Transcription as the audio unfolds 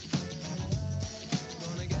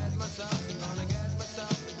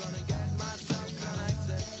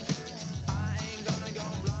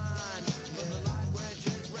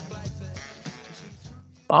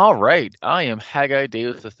All right, I am Haggai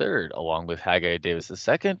Davis III, along with Haggai Davis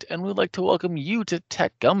II, and we'd like to welcome you to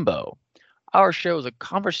Tech Gumbo. Our show is a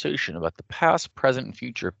conversation about the past, present, and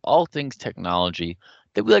future of all things technology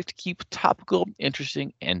that we like to keep topical,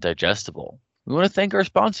 interesting, and digestible. We want to thank our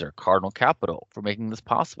sponsor, Cardinal Capital, for making this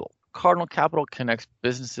possible. Cardinal Capital connects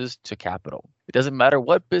businesses to capital. It doesn't matter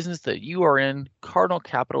what business that you are in, Cardinal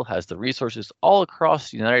Capital has the resources all across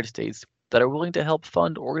the United States that are willing to help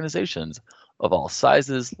fund organizations of all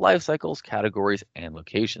sizes, life cycles, categories, and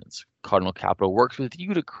locations. Cardinal Capital works with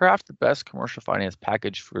you to craft the best commercial finance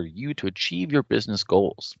package for you to achieve your business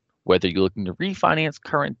goals. Whether you're looking to refinance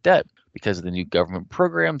current debt because of the new government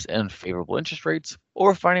programs and favorable interest rates,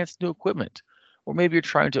 or finance new equipment, or maybe you're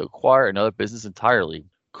trying to acquire another business entirely,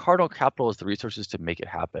 Cardinal Capital has the resources to make it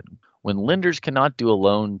happen. When lenders cannot do a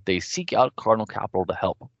loan, they seek out Cardinal Capital to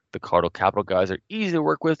help. The Cardinal Capital guys are easy to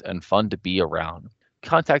work with and fun to be around.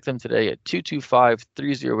 Contact them today at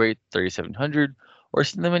 225-308-3700 or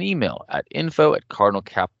send them an email at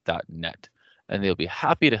info@cardinalcap.net, and they'll be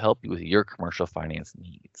happy to help you with your commercial finance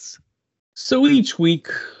needs. So each week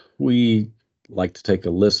we like to take a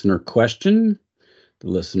listener question. The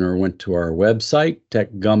listener went to our website,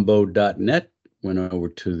 techgumbo.net, went over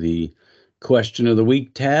to the question of the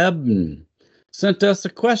week tab and sent us a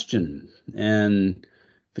question. And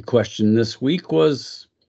the question this week was,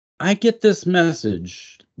 I get this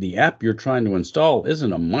message. The app you're trying to install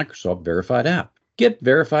isn't a Microsoft verified app. Get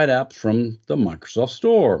verified apps from the Microsoft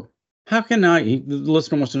Store. The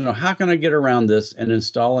listener wants to know, how can I get around this and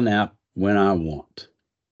install an app when I want?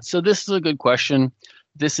 So this is a good question.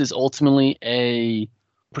 This is ultimately a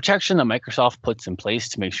protection that Microsoft puts in place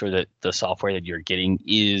to make sure that the software that you're getting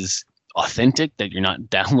is authentic, that you're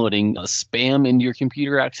not downloading a spam into your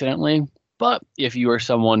computer accidentally. But if you are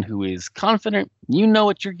someone who is confident, you know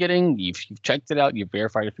what you're getting, you've checked it out, you've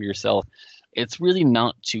verified it for yourself, it's really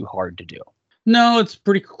not too hard to do. No, it's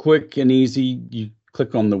pretty quick and easy. You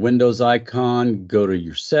click on the Windows icon, go to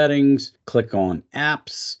your settings, click on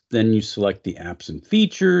apps, then you select the apps and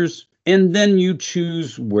features, and then you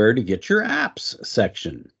choose where to get your apps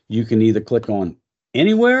section. You can either click on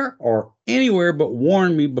anywhere or anywhere, but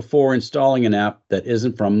warn me before installing an app that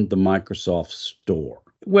isn't from the Microsoft Store.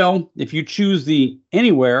 Well, if you choose the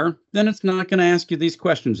anywhere, then it's not going to ask you these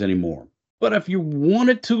questions anymore. But if you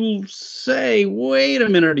wanted to say, wait a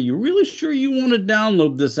minute, are you really sure you want to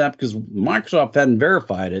download this app because Microsoft hadn't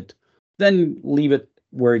verified it, then leave it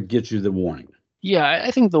where it gets you the warning. Yeah,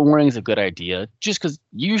 I think the warning is a good idea, just because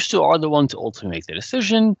you still are the one to ultimately make the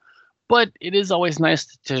decision. But it is always nice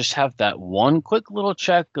to just have that one quick little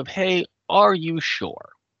check of, hey, are you sure?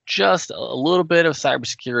 Just a little bit of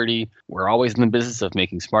cybersecurity. We're always in the business of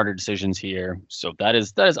making smarter decisions here. So that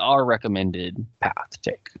is our recommended path to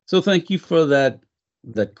take. So thank you for that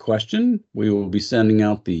question. We will be sending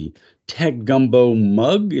out the Tech Gumbo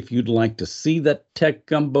mug. If you'd like to see that Tech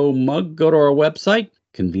Gumbo mug, go to our website.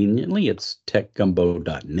 Conveniently, it's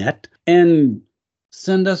techgumbo.net. And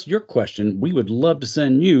send us your question. We would love to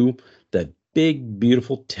send you that big,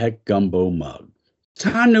 beautiful Tech Gumbo mug.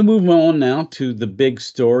 Time to move on now to the big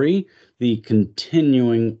story, the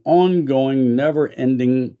continuing, ongoing,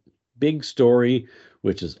 never-ending big story,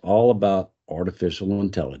 which is all about artificial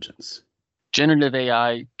intelligence. Generative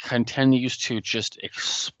AI continues to just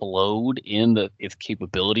explode in its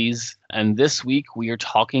capabilities. And this week we are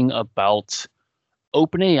talking about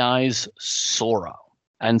OpenAI's Sora.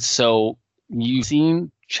 And so using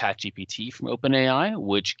ChatGPT from OpenAI,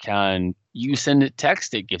 which you send it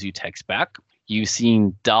text, it gives you text back. You've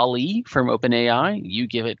seen DALL-E from OpenAI. You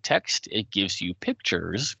give it text, it gives you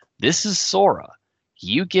pictures. This is Sora.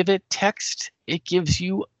 You give it text, it gives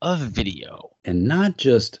you a video. And not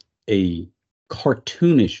just a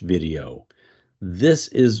cartoonish video. This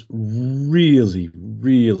is really,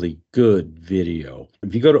 really good video.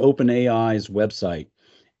 If you go to OpenAI's website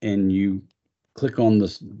and you click on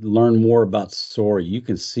this, learn more about Sora, you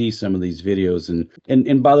can see some of these videos. And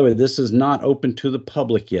by the way, this is not open to the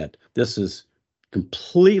public yet. This is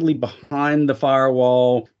completely behind the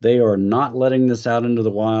firewall. They are not letting this out into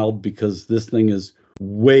the wild because this thing is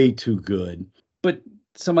way too good. But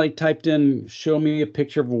somebody typed in, show me a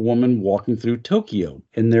picture of a woman walking through Tokyo.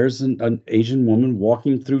 And there's an Asian woman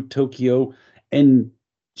walking through Tokyo, and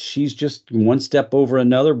she's just one step over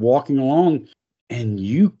another walking along. And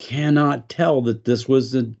you cannot tell that this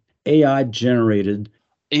was an AI generated.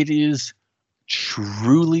 It is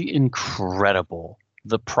truly incredible,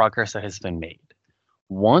 the progress that has been made.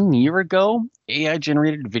 1 year ago, AI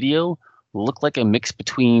generated video looked like a mix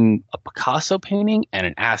between a Picasso painting and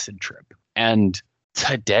an acid trip. And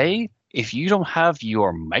today, if you don't have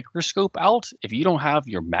your microscope out, if you don't have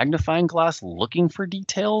your magnifying glass looking for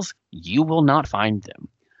details, you will not find them.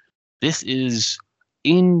 This is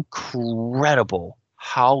incredible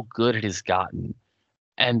how good it has gotten,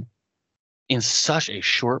 and in such a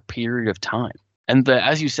short period of time. And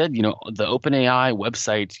as you said, the OpenAI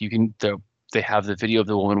website, they have the video of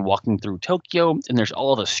the woman walking through Tokyo, and there's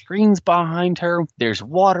all the screens behind her. There's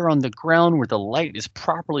water on the ground where the light is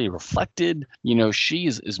properly reflected. She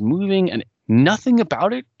is moving, and nothing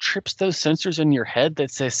about it trips those sensors in your head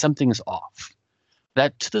that says something's off.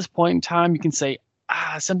 That to this point in time, you can say,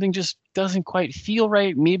 something just doesn't quite feel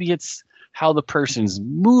right. Maybe it's how the person's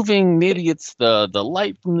moving. Maybe it's the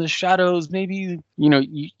light from the shadows. Maybe,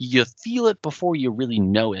 you feel it before you really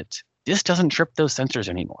know it. This doesn't trip those sensors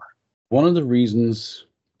anymore. One of the reasons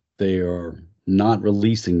they are not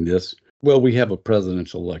releasing this, well, we have a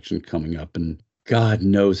presidential election coming up, and God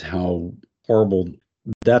knows how horrible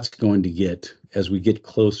that's going to get as we get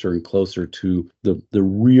closer and closer to the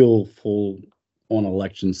real full-on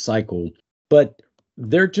election cycle. But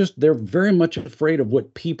they're very much afraid of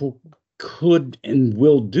what people could and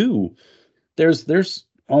will do. There's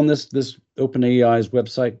on this OpenAI's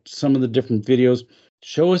website, some of the different videos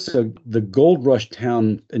show us the gold rush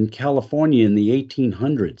town in California in the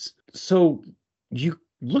 1800s. So you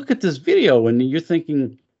look at this video and you're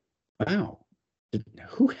thinking, wow,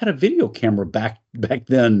 who had a video camera back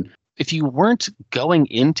then? If you weren't going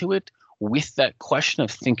into it with that question of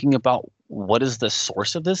thinking about what is the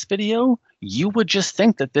source of this video, you would just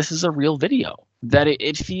think that this is a real video, that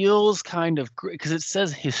it feels kind of, because it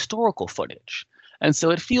says historical footage. And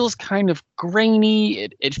so it feels kind of grainy.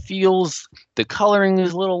 It feels, the coloring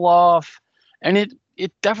is a little off, and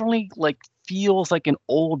it definitely feels like an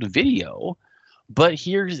old video. But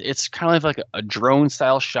it's kind of like a drone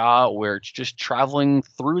style shot where it's just traveling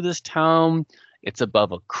through this town. It's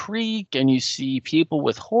above a creek, and you see people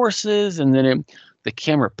with horses, and then the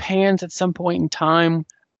camera pans at some point in time.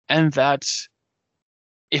 And that's,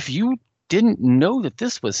 if you didn't know that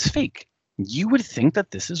this was fake, you would think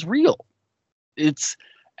that this is real.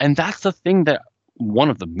 And that's the thing, that one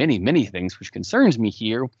of the many, many things which concerns me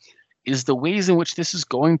here is the ways in which this is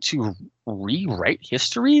going to rewrite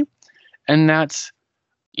history. And that's,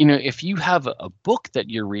 if you have a book that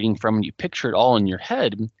you're reading from and you picture it all in your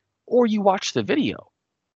head, or you watch the video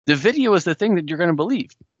is the thing that you're going to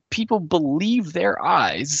believe. People believe their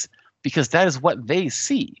eyes because that is what they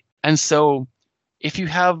see. And so if you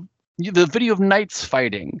have the video of knights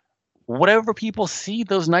fighting, whatever people see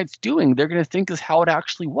those knights doing, they're going to think is how it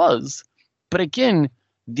actually was. But again,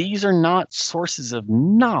 these are not sources of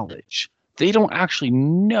knowledge. They don't actually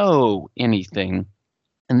know anything.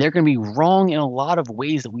 And they're going to be wrong in a lot of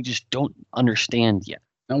ways that we just don't understand yet.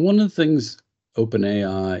 Now, one of the things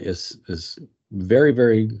OpenAI is very,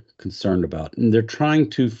 very concerned about, and they're trying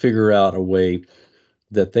to figure out a way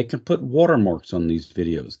that they can put watermarks on these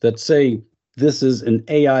videos that say this is an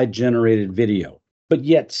AI generated video, but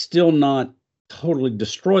yet still not totally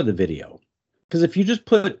destroy the video. Because if you just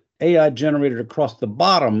put AI generated across the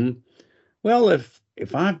bottom, well, if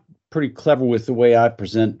I'm pretty clever with the way I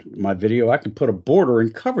present my video, I can put a border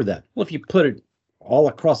and cover that. Well, if you put it all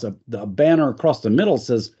across a banner across the middle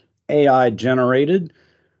says AI generated,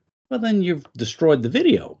 well, then you've destroyed the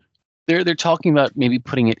video. They're talking about maybe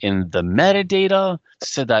putting it in the metadata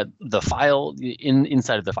so that the file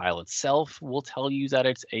inside of the file itself will tell you that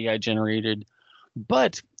it's AI generated.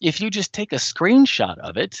 But if you just take a screenshot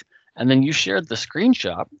of it and then you share the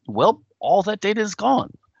screenshot, well, all that data is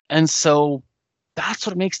gone. And so that's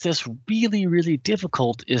what makes this really, really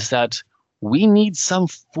difficult, is that we need some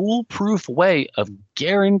foolproof way of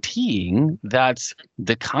guaranteeing that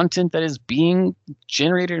the content that is being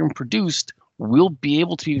generated and produced will be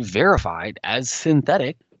able to be verified as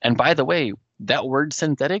synthetic. And by the way, that word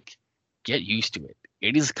synthetic, get used to it.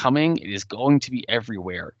 It is coming. It is going to be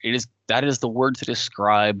everywhere. That is the word to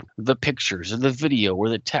describe the pictures or the video or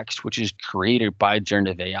the text which is created by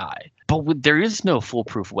generative AI. But there is no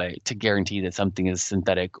foolproof way to guarantee that something is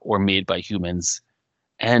synthetic or made by humans.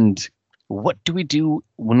 And what do we do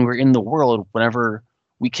when we're in the world whenever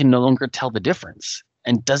we can no longer tell the difference?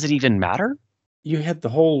 And does it even matter? You had the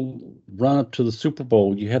whole run up to the Super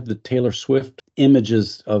Bowl. You had the Taylor Swift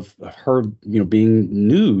images of her, being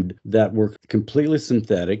nude that were completely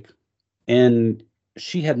synthetic. And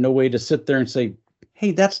she had no way to sit there and say,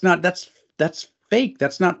 hey, that's fake.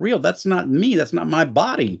 That's not real. That's not me. That's not my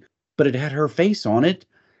body. But it had her face on it.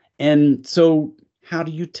 And so how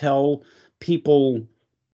do you tell people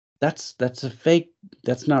that's a fake,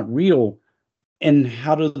 that's not real? And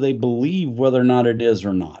how do they believe whether or not it is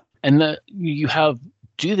or not? And you have,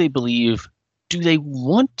 do they believe do they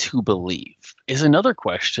want to believe is another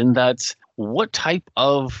question. That's what type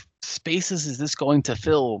of spaces is this going to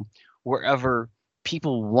fill wherever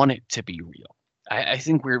people want it to be real? I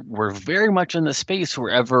think we're very much in the space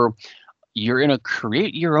wherever you're in a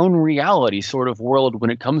create your own reality sort of world when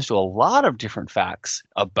it comes to a lot of different facts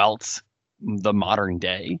about the modern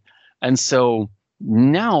day. And so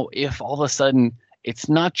now if all of a sudden it's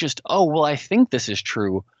not just, oh, well, I think this is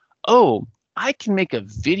true. Oh, I can make a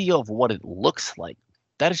video of what it looks like.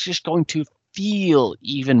 That is just going to feel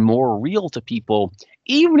even more real to people,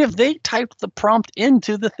 even if they typed the prompt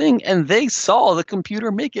into the thing and they saw the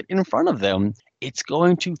computer make it in front of them. It's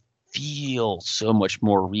going to feel so much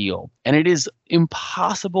more real. And it is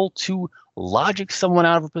impossible to logic someone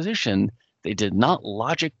out of a position they did not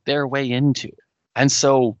logic their way into. And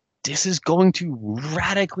so this is going to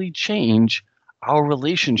radically change our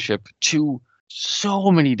relationship to so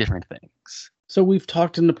many different things. So we've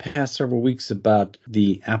talked in the past several weeks about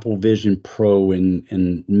the Apple Vision Pro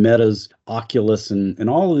and Meta's Oculus and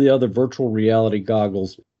all of the other virtual reality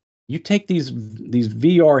goggles. You take these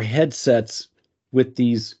VR headsets with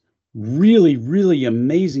these really, really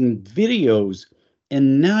amazing videos,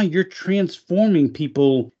 and now you're transforming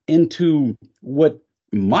people into what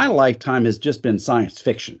my lifetime has just been science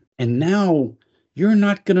fiction. And now you're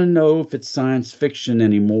not going to know if it's science fiction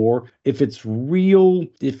anymore, if it's real,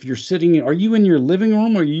 if you're sitting, are you in your living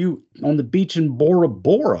room or are you on the beach in Bora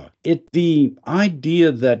Bora? The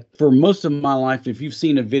idea that for most of my life, if you've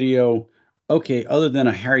seen a video, okay, other than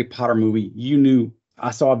a Harry Potter movie, you knew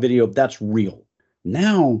I saw a video that's real.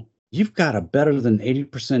 Now you've got a better than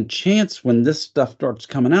 80% chance when this stuff starts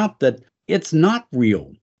coming out that it's not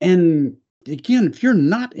real. And again, if you're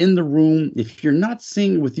not in the room, if you're not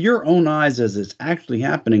seeing with your own eyes as it's actually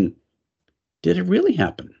happening, did it really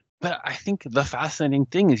happen? But I think the fascinating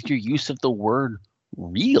thing is your use of the word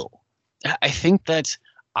real. I think that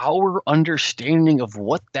our understanding of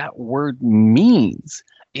what that word means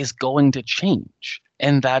is going to change,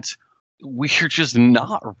 and that we're just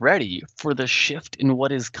not ready for the shift in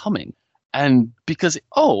what is coming. And because,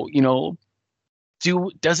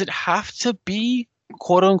 does it have to be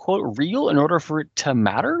quote unquote real in order for it to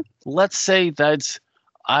matter? Let's say that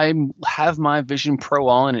I have my Vision Pro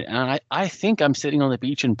on and I think I'm sitting on the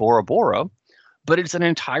beach in Bora Bora, but it's an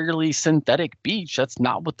entirely synthetic beach. That's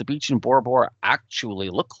not what the beach in Bora Bora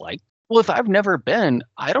actually look like. Well, if I've never been,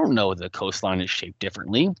 I don't know the coastline is shaped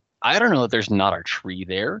differently. I don't know that there's not a tree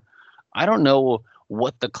there. I don't know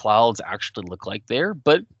what the clouds actually look like there,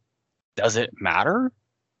 but does it matter?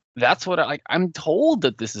 That's what I'm told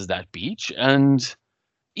that this is that beach. And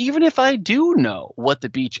even if I do know what the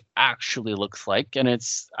beach actually looks like, and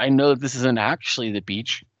I know this isn't actually the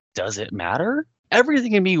beach, does it matter?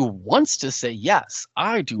 Everything in me wants to say yes.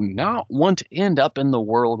 I do not want to end up in the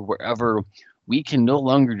world wherever we can no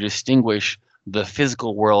longer distinguish the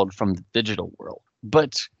physical world from the digital world.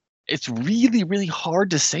 But it's really, really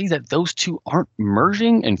hard to say that those two aren't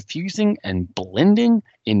merging and fusing and blending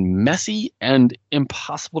in messy and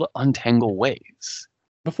impossible to untangle ways.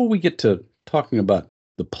 Before we get to talking about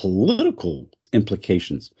the political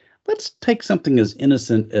implications, let's take something as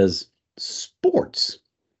innocent as sports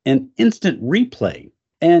and instant replay.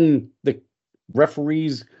 And the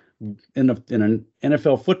referees in an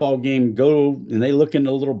NFL football game go and they look in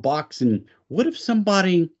a little box, and what if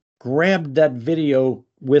somebody grabbed that video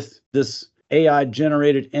with this AI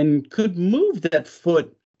generated and could move that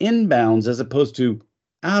foot inbounds as opposed to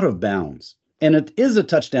out of bounds? And it is a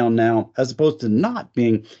touchdown now as opposed to not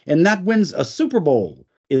being, and that wins a Super Bowl.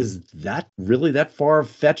 Is that really that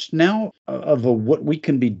far-fetched now of what we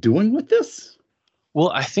can be doing with this?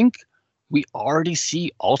 Well, I think we already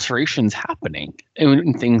see alterations happening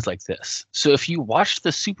in things like this. So if you watched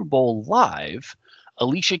the Super Bowl live,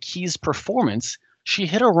 Alicia Keys' performance, she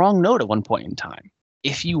hit a wrong note at one point in time.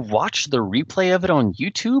 If you watch the replay of it on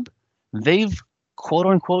YouTube, they've quote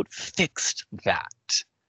unquote fixed that.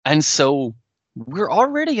 And so we're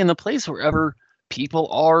already in the place wherever people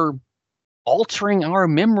are altering our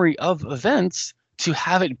memory of events to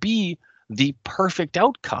have it be the perfect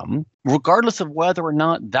outcome, regardless of whether or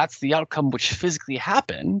not that's the outcome which physically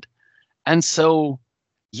happened. And so,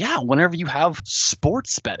 yeah, whenever you have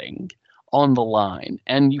sports betting on the line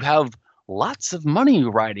and you have lots of money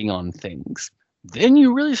riding on things, then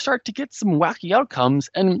you really start to get some wacky outcomes.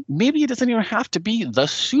 And maybe it doesn't even have to be the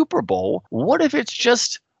Super Bowl. What if it's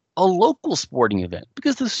just a local sporting event?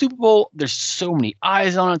 Because the Super Bowl, there's so many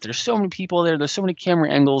eyes on it. There's so many people there. There's so many camera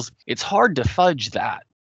angles. It's hard to fudge that.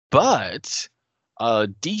 But a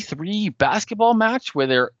D3 basketball match where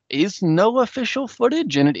there is no official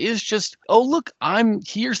footage and it is just, oh, look,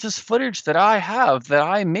 here's this footage that I have, that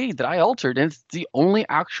I made, that I altered, and it's the only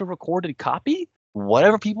actual recorded copy.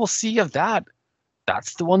 Whatever people see of that,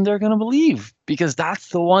 that's the one they're going to believe, because that's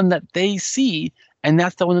the one that they see, and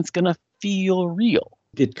that's the one that's going to feel real.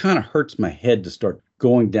 It kind of hurts my head to start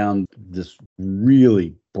going down this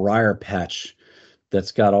really briar patch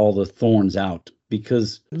that's got all the thorns out,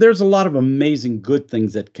 because there's a lot of amazing good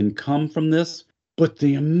things that can come from this, but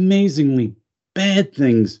the amazingly bad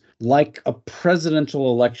things, like a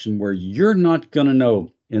presidential election where you're not going to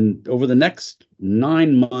know over the next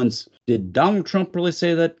 9 months, did Donald Trump really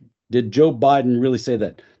say that? Did Joe Biden really say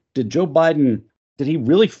that? Did he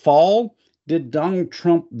really fall? Did Donald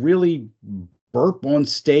Trump really burp on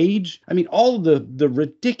stage? I mean, all of the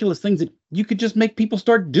ridiculous things that you could just make people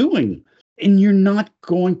start doing. And you're not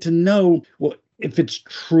going to know, well, if it's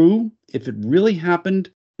true, if it really happened,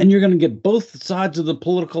 and you're going to get both sides of the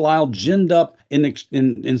political aisle ginned up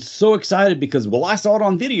and so excited because, well, I saw it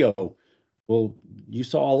on video. Well, you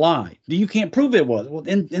saw a lie. You can't prove it was. Well,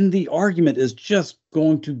 and the argument is just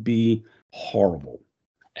going to be horrible.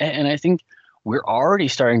 And I think we're already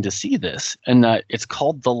starting to see this, and that it's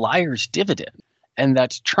called the liar's dividend, and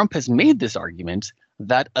that Trump has made this argument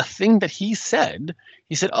that a thing that he said,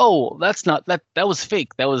 oh, that was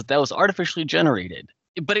fake. That was artificially generated.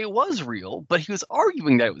 But it was real, but he was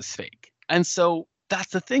arguing that it was fake. And so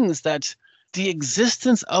that's the thing, is that the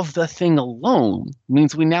existence of the thing alone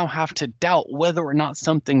means we now have to doubt whether or not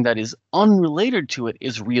something that is unrelated to it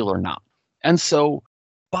is real or not. And so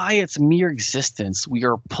by its mere existence, we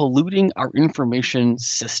are polluting our information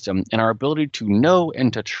system and our ability to know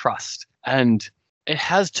and to trust. And it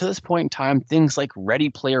has, to this point in time, things like Ready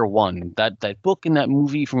Player One, that book and that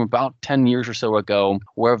movie from about 10 years or so ago,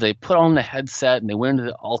 where they put on the headset and they went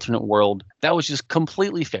into the alternate world. That was just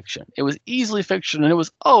completely fiction. It was easily fiction, and it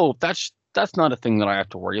was, oh, that's not a thing that I have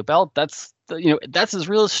to worry about. That's as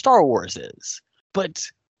real as Star Wars is. But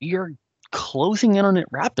you're closing in on it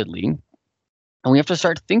rapidly, and we have to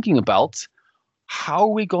start thinking about, how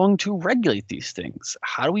are we going to regulate these things?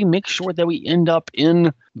 How do we make sure that we end up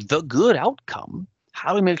in the good outcome? How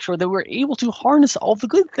do we make sure that we're able to harness all the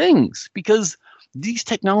good things? Because these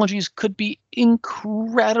technologies could be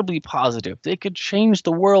incredibly positive. They could change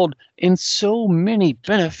the world in so many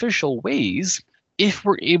beneficial ways if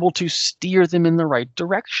we're able to steer them in the right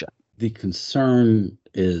direction. The concern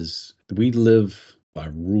is we live by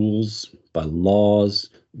rules, by laws.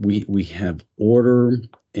 We have order,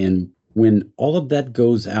 and when all of that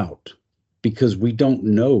goes out, because we don't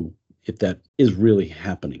know if that is really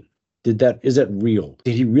happening. Is that real?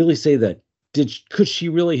 Did he really say that? Could she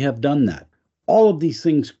really have done that? All of these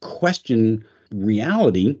things question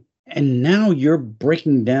reality, and now you're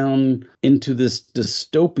breaking down into this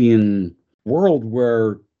dystopian world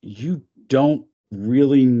where you don't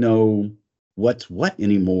really know what's what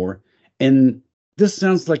anymore. And this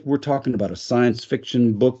sounds like we're talking about a science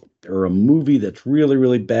fiction book or a movie that's really,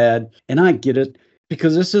 really bad. And I get it,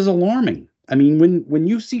 because this is alarming. I mean, when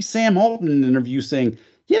you see Sam Alton in an interview saying,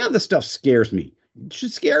 yeah, this stuff scares me, it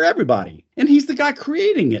should scare everybody. And he's the guy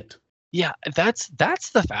creating it. Yeah, that's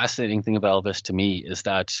the fascinating thing about all this to me, is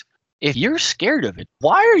that if you're scared of it,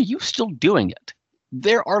 why are you still doing it?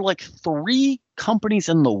 There are like 3 companies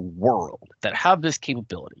in the world that have this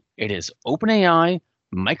capability. It is OpenAI,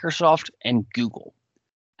 Microsoft, and Google.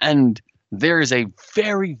 And there is a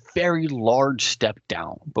very, very large step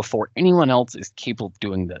down before anyone else is capable of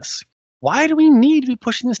doing this. Why do we need to be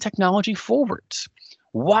pushing this technology forwards?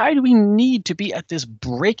 Why do we need to be at this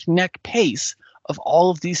breakneck pace of all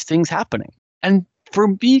of these things happening? And for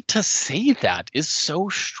me to say that is so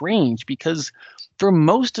strange, because for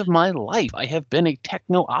most of my life, I have been a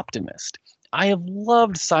techno-optimist. I have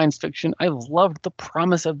loved science fiction. I've loved the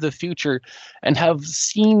promise of the future, and have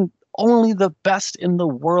seen only the best in the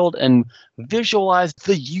world and visualized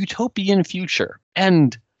the utopian future.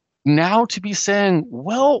 And now to be saying,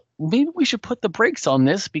 well, maybe we should put the brakes on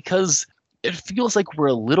this, because it feels like we're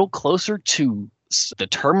a little closer to the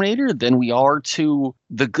Terminator than we are to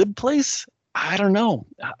the good place. I don't know.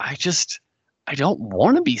 I don't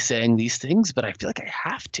want to be saying these things, but I feel like I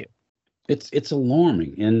have to. It's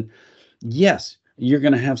alarming. And yes, you're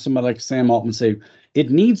going to have somebody like Sam Altman say, it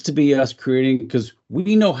needs to be us creating, because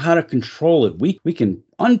we know how to control it. We can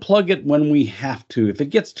unplug it when we have to. If it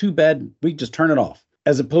gets too bad, we just turn it off.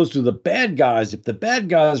 As opposed to the bad guys. If the bad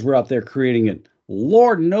guys were out there creating it,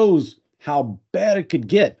 Lord knows how bad it could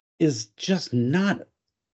get. Is just not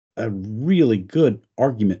a really good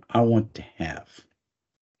argument I want to have.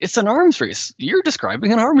 It's an arms race. You're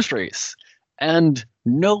describing an arms race. And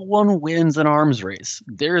No one wins an arms race.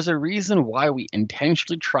 There's a reason why we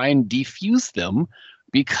intentionally try and defuse them,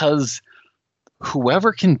 because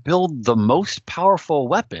whoever can build the most powerful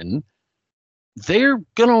weapon, they're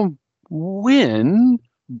gonna win,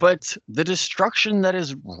 but the destruction that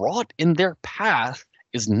is wrought in their path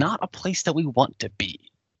is not a place that we want to be.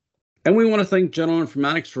 And we want to thank General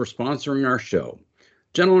Informatics for sponsoring our show.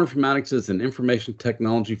 General Informatics is an information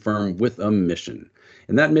technology firm with a mission,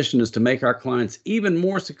 and that mission is to make our clients even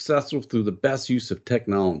more successful through the best use of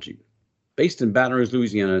technology. Based in Baton Rouge,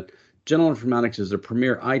 Louisiana, General Informatics is a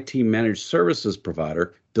premier IT managed services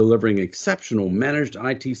provider delivering exceptional managed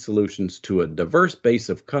IT solutions to a diverse base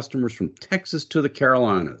of customers from Texas to the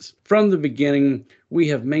Carolinas. From the beginning, we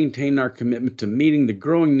have maintained our commitment to meeting the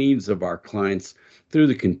growing needs of our clients through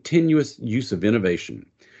the continuous use of innovation.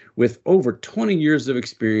 With over 20 years of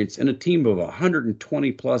experience and a team of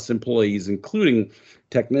 120 plus employees, including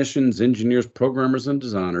technicians, engineers, programmers, and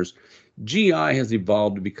designers, GI has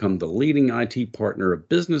evolved to become the leading IT partner of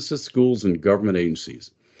businesses, schools, and government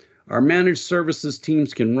agencies. Our managed services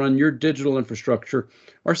teams can run your digital infrastructure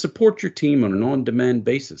or support your team on an on-demand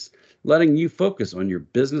basis, letting you focus on your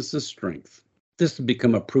business's strength. This has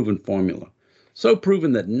become a proven formula. So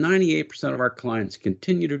proven that 98% of our clients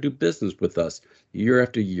continue to do business with us year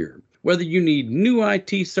after year. Whether you need new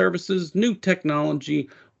IT services, new technology,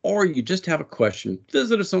 or you just have a question,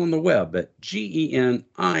 visit us on the web at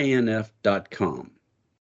geninf.com.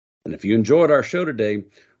 And if you enjoyed our show today,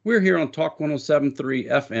 we're here on Talk 107.3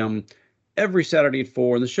 FM every Saturday at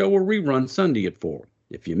 4, and the show will rerun Sunday at 4.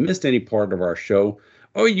 If you missed any part of our show,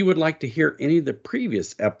 or you would like to hear any of the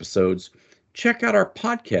previous episodes, check out our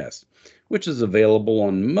podcast, which is available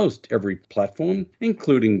on most every platform,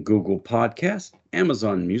 including Google Podcasts,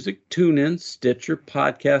 Amazon Music, TuneIn, Stitcher,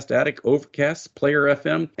 Podcast Addict, Overcast, Player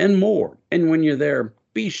FM, and more. And when you're there,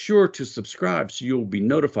 be sure to subscribe so you'll be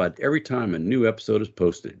notified every time a new episode is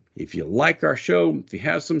posted. If you like our show, if you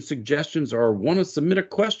have some suggestions or want to submit a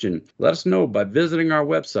question, let us know by visiting our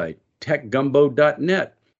website,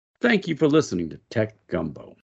 techgumbo.net. Thank you for listening to Tech Gumbo.